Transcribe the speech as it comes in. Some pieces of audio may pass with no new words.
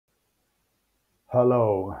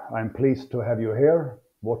Hello, I'm pleased to have you here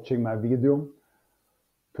watching my video.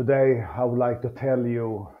 Today I would like to tell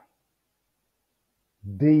you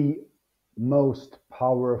the most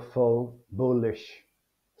powerful bullish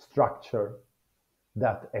structure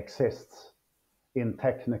that exists in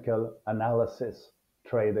technical analysis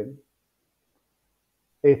trading.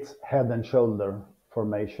 It's head and shoulder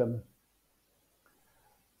formation.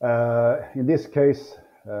 In this case,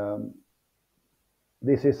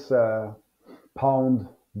 this is pound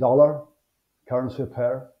dollar currency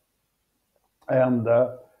pair, and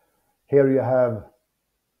here you have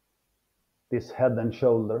this head and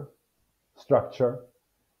shoulder structure.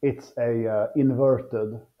 It's a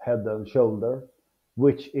inverted head and shoulder,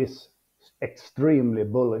 which is extremely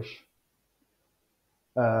bullish.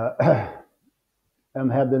 And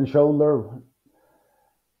head and shoulder,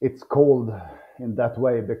 it's called in that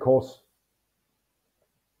way because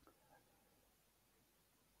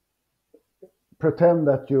pretend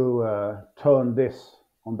that you turn this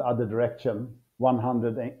on the other direction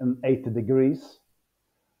 180 degrees.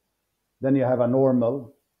 Then you have a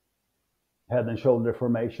normal head and shoulder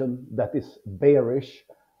formation that is bearish,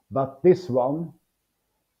 but this one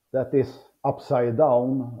that is upside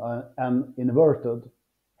down and inverted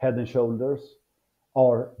head and shoulders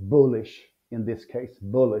are bullish, in this case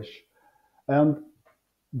bullish. And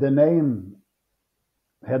the name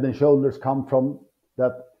head and shoulders come from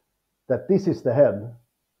that this is the head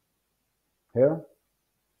here,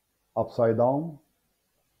 upside down,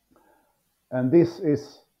 and this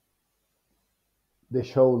is the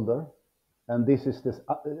shoulder, and this is the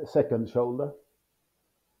second shoulder.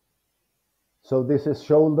 So this is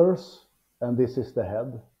shoulders and this is the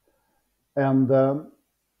head, and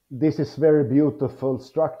this is very beautiful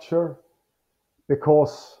structure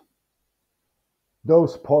because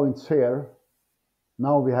those points here,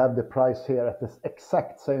 now we have the price here at the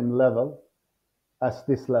exact same level as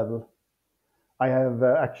this level. I have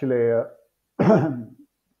actually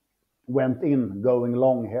went in going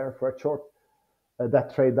long here for a short.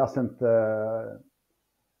 That trade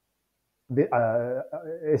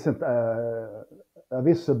isn't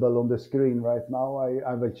visible on the screen right now.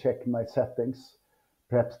 I will check my settings.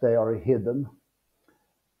 Perhaps they are hidden.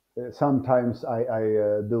 Sometimes I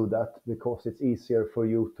do that because it's easier for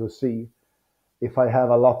you to see. If I have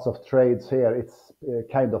a lot of trades here, it's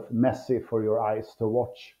kind of messy for your eyes to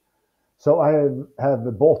watch. So I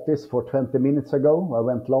have bought this for 20 minutes ago. I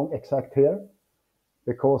went long exact here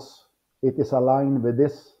because it is aligned with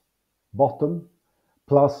this bottom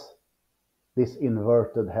plus this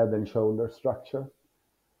inverted head and shoulder structure.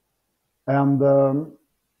 And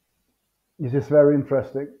this is very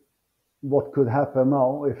interesting. What could happen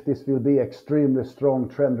now if this will be extremely strong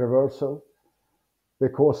trend reversal?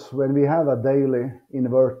 Because when we have a daily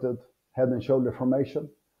inverted head and shoulder formation,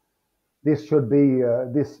 this should be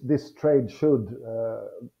this trade should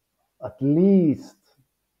at least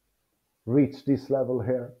reach this level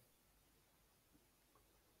here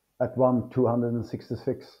at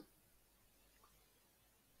 1,266.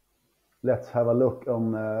 Let's have a look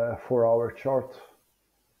on a 4-hour chart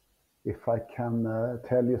if I can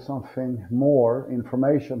tell you something more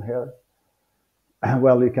information here.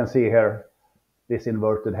 Well, you can see here this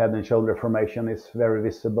inverted head and shoulder formation is very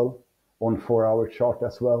visible on 4-hour chart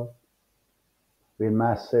as well, with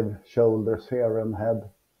massive shoulders here and head.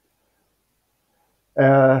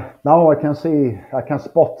 Now I can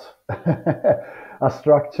spot a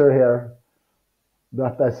structure here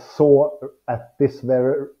that I saw at this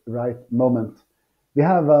very right moment. We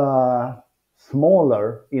have a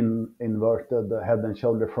smaller inverted head and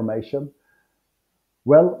shoulder formation.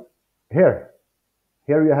 Well, here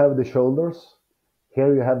you have the shoulders.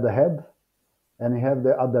 Here you have the head, and you have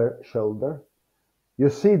the other shoulder. You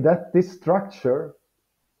see that this structure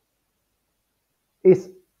is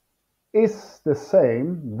the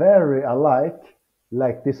same, very alike,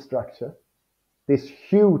 like this structure. This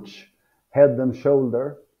huge head and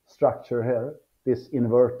shoulder structure here, this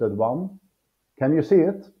inverted one. Can you see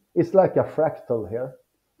it? It's like a fractal here,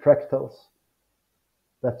 fractals.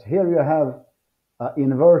 That here you have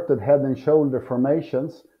inverted head and shoulder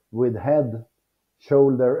formations with head,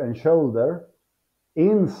 shoulder and shoulder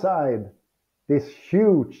inside this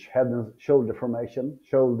huge head and shoulder formation,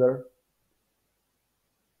 shoulder,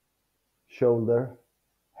 shoulder,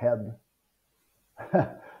 head. So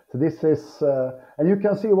this is, and you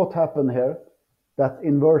can see what happened here, that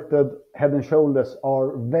inverted head and shoulders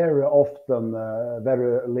are very often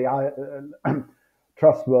very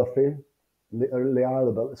trustworthy,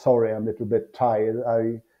 reliable. Sorry, I'm a little bit tired.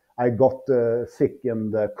 I got sick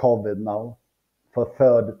in the COVID now for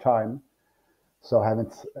third time, so I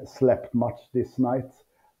haven't slept much this night.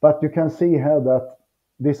 But you can see here that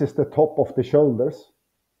this is the top of the shoulders.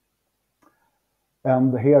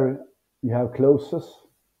 And here you have closes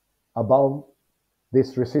above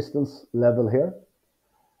this resistance level here.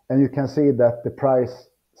 And you can see that the price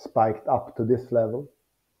spiked up to this level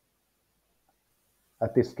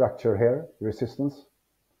at this structure here, resistance.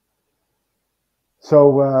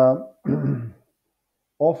 So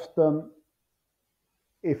often,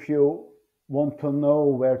 if you want to know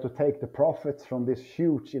where to take the profits from this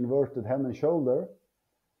huge inverted head and shoulder,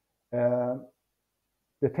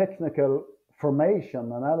 the technical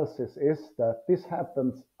formation analysis is that this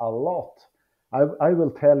happens a lot. I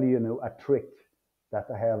will tell you a trick that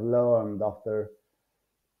I have learned after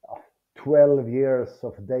 12 years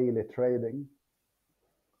of daily trading.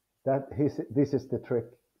 This is the trick.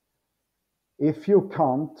 If you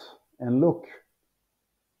count and look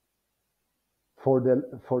for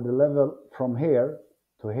the level from here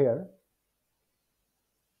to here,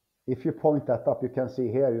 if you point that up, you can see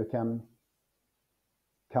here, you can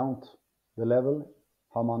count the level,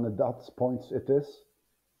 how many dots points it is.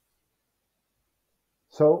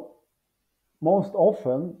 So most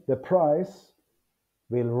often the price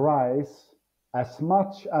will rise as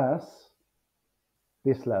much as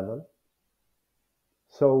this level.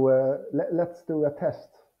 So let's do a test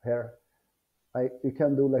here. You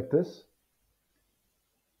can do like this.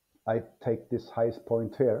 I take this highest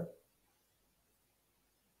point here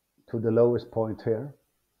to the lowest point here,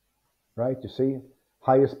 right? You see,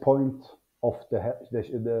 highest point of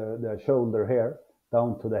the shoulder here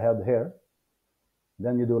down to the head here.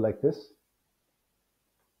 Then you do like this.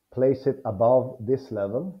 Place it above this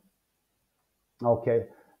level. Okay,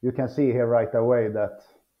 you can see here right away that,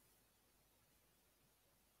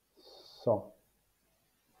 so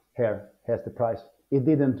here's the price. It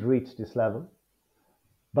didn't reach this level,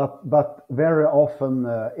 but very often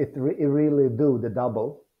it really do the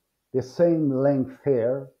double. The same length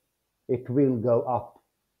here, it will go up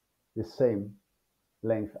the same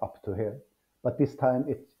length up to here. But this time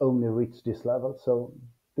it only reached this level. So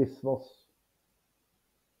this was,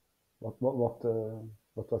 what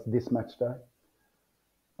was this match there?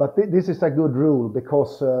 But this is a good rule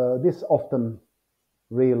because this often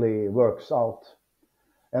really works out.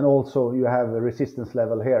 And also you have a resistance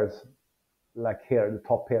level here, like here, the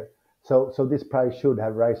top here. So this price should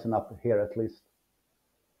have risen up here at least.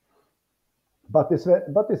 But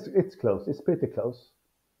it's close. It's pretty close.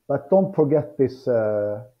 But don't forget this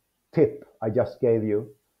tip I just gave you.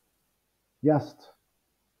 Just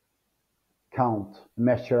count,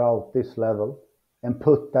 measure out this level, and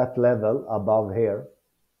put that level above here.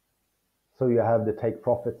 So you have the take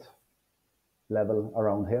profit level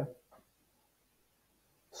around here.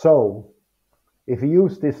 So if you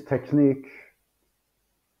use this technique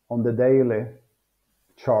on the daily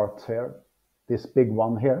chart here, this big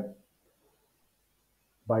one here,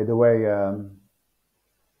 by the way,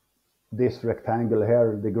 this rectangle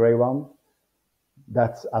here, the gray one,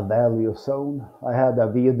 that's a value zone. I had a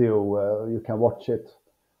video, you can watch it,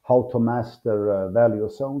 how to master value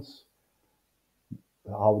zones,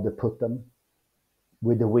 how they put them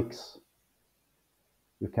with the wicks.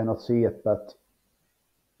 You cannot see it, but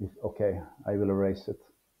okay, I will erase it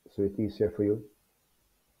so it's easier for you.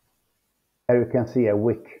 Here you can see a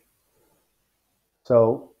wick.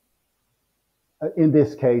 So in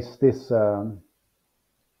this case, this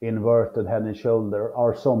inverted head and shoulder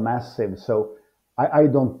are so massive, so I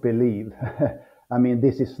don't believe, I mean,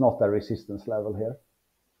 this is not a resistance level here.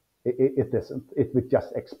 It isn't. It would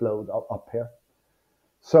just explode up here.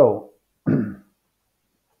 So,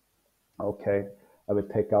 okay, I will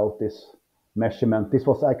take out this measurement. This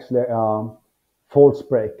was actually a false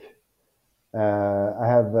break. I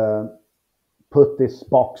have put this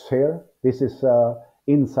box here. This is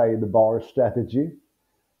inside the bar strategy.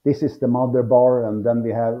 This is the mother bar, and then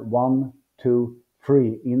we have 1, 2,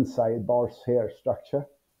 3 inside bars here structure.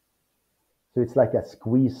 So it's like a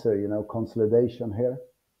squeezer, consolidation here.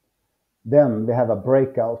 Then we have a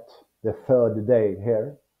breakout the third day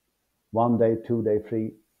here. 1 day, 2 day,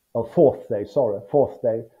 3, or fourth day, fourth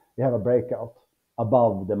day, we have a breakout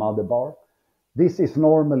above the mother bar. This is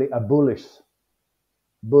normally a bullish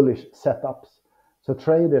setups. So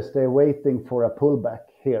traders, they're waiting for a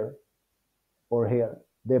pullback here or here.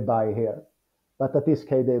 They buy here. But at this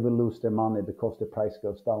case, they will lose their money because the price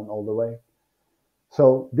goes down all the way.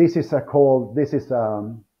 So this is a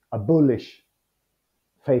bullish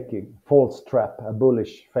faking, false trap, a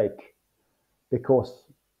bullish fake, because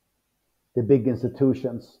the big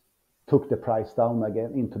institutions took the price down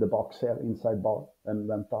again into the box here, inside bar, and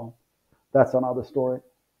went down. That's another story.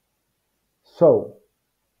 So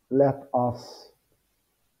let us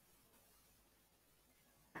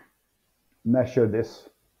measure this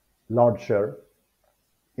larger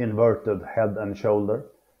inverted head and shoulder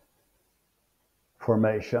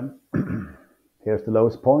formation. Here's the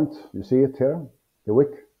lowest point. You see it here, the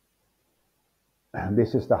wick. And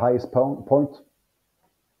this is the highest point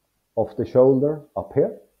of the shoulder up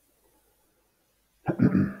here.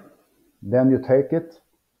 Then you take it,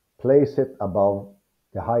 place it above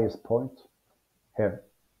the highest point here.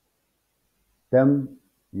 Then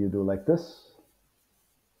you do like this.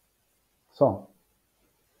 So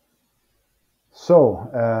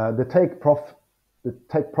the take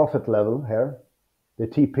profit level here, the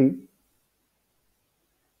TP,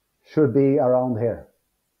 should be around here,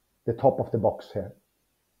 the top of the box here.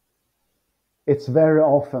 It's very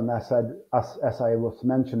often, as I was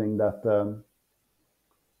mentioning, that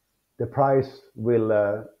the price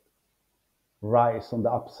will rise on the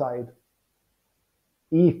upside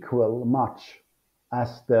equal much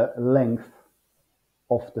as the length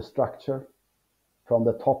of the structure from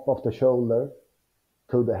the top of the shoulder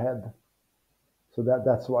to the head. So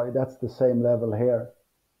that's why that's the same level here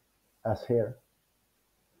as here.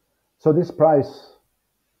 So this price,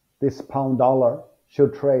 this pound dollar,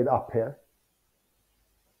 should trade up here.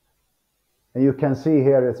 And you can see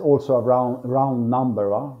here it's also a round number,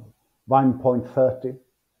 1.30.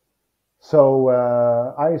 So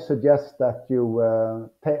I suggest that you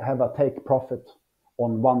have a take profit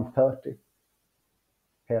on 130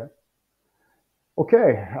 here.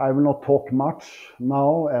 Okay, I will not talk much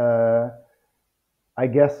now. I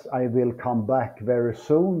guess I will come back very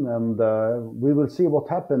soon, and we will see what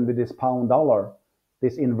happened with this pound dollar,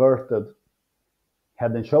 this inverted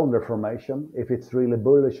head and shoulder formation, if it's really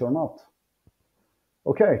bullish or not.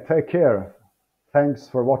 Okay, take care. Thanks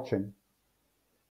for watching.